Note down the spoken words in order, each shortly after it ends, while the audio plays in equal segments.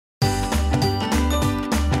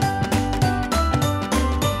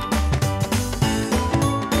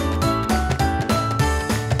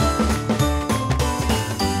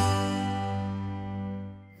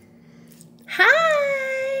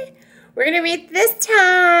We're going to read this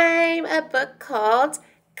time a book called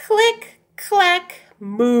Click, Clack,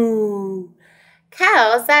 Moo.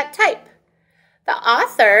 Cows that type. The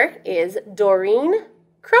author is Doreen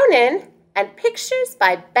Cronin and pictures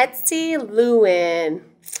by Betsy Lewin.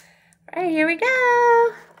 All right, here we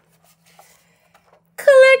go.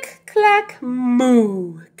 Click, clack,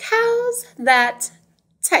 moo. Cows that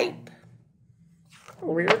type.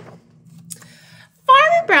 Weird.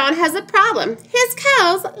 Farmer Brown has a problem. His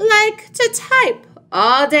cows like to type.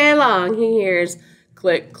 All day long he hears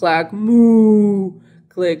click, clack, moo.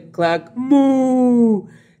 Click, clack, moo.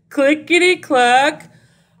 Clickety, clack,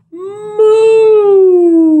 moo.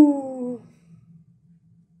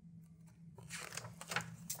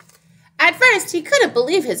 At first, he couldn't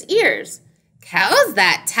believe his ears. Cows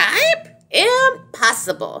that type?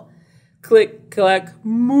 Impossible. Click, clack,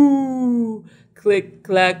 moo. Click,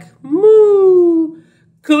 clack, moo.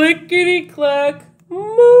 Clickety, clack,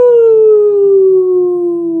 moo.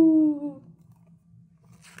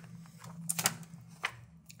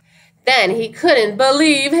 Then he couldn't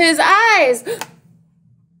believe his eyes.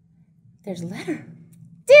 There's a letter.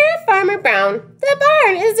 Dear Farmer Brown, the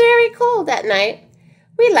barn is very cold at night.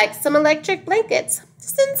 We'd like some electric blankets.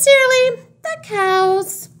 Sincerely, the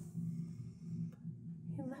cows.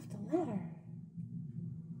 He left a letter.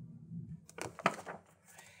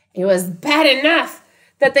 It was bad enough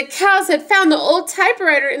that the cows had found the old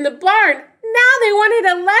typewriter in the barn. Now they wanted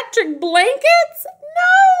electric blankets?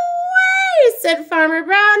 No way, said Farmer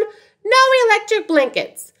Brown. No electric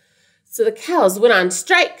blankets. So the cows went on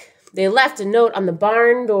strike. They left a note on the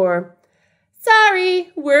barn door.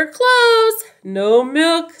 Sorry, we're closed. No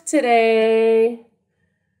milk today.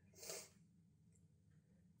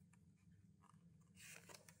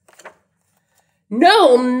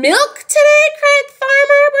 No milk today, cried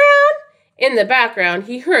Farmer Brown. In the background,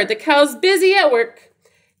 he heard the cows busy at work.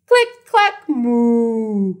 Click, clack,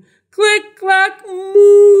 moo. Click, clack,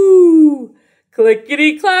 moo.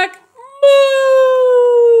 Clickety, clack, moo.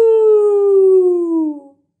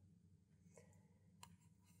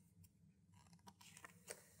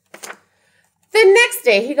 The next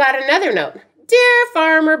day, he got another note. Dear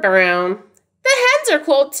Farmer Brown, the hens are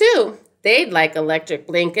cold too. They'd like electric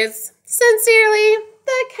blankets. Sincerely,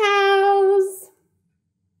 the cows.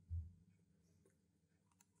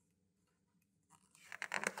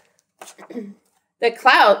 The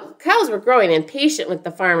cows were growing impatient with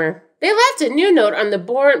the farmer. They left a new note on the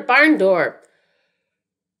barn door.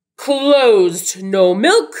 Closed. No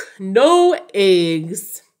milk, no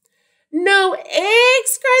eggs. No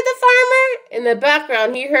eggs, cried the farmer. In the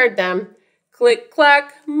background, he heard them. Click,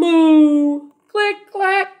 clack, moo. Click,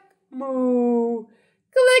 clack, moo.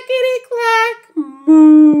 Clickety, clack,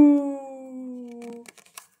 moo.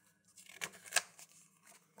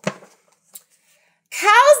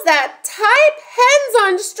 Cows that type, hens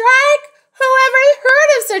on strike? Whoever heard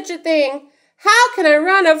of such a thing? How can I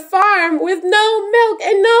run a farm with no milk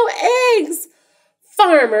and no eggs?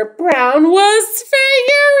 Farmer Brown was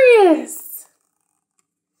furious.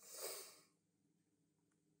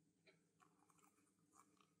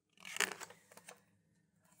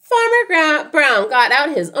 Farmer Brown got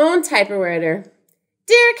out his own typewriter.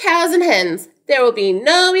 Dear cows and hens, there will be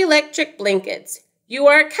no electric blankets. You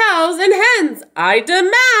are cows and hens. I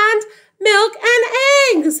demand milk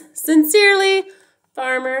and eggs. Sincerely,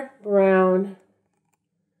 Farmer Brown.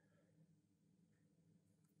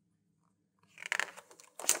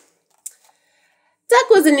 Duck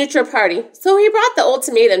was a neutral party, so he brought the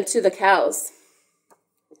ultimatum to the cows.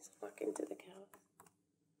 Let's walk into the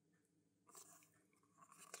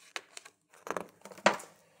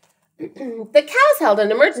cows. The cows held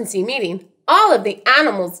an emergency meeting. All of the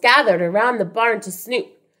animals gathered around the barn to snoop,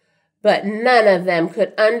 but none of them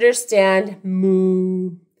could understand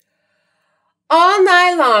moo. All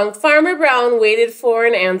night long, Farmer Brown waited for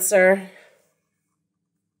an answer.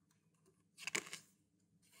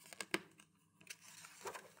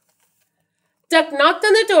 Duck knocked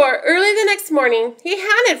on the door early the next morning. He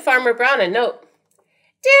handed Farmer Brown a note.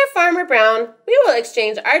 Dear Farmer Brown, we will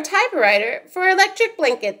exchange our typewriter for electric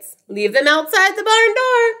blankets. Leave them outside the barn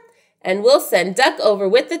door, and we'll send Duck over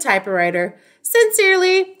with the typewriter.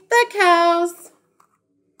 Sincerely, the cows.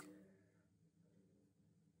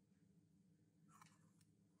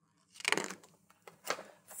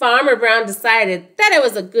 Farmer Brown decided that it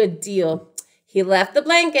was a good deal. He left the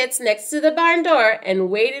blankets next to the barn door and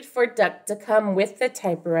waited for Duck to come with the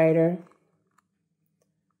typewriter.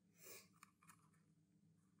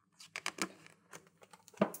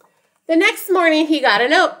 The next morning, he got a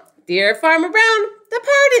note. Dear Farmer Brown, the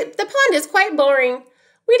pond is quite boring.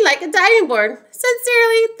 We'd like a diving board.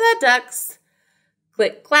 Sincerely, the ducks.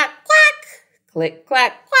 Click, clack, quack. Click,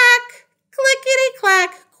 clack, quack. Clickety,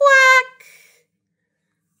 clack, quack.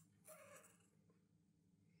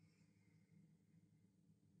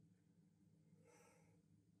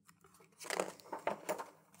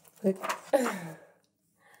 Click.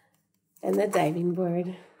 And the diving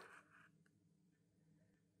board.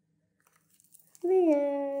 The end.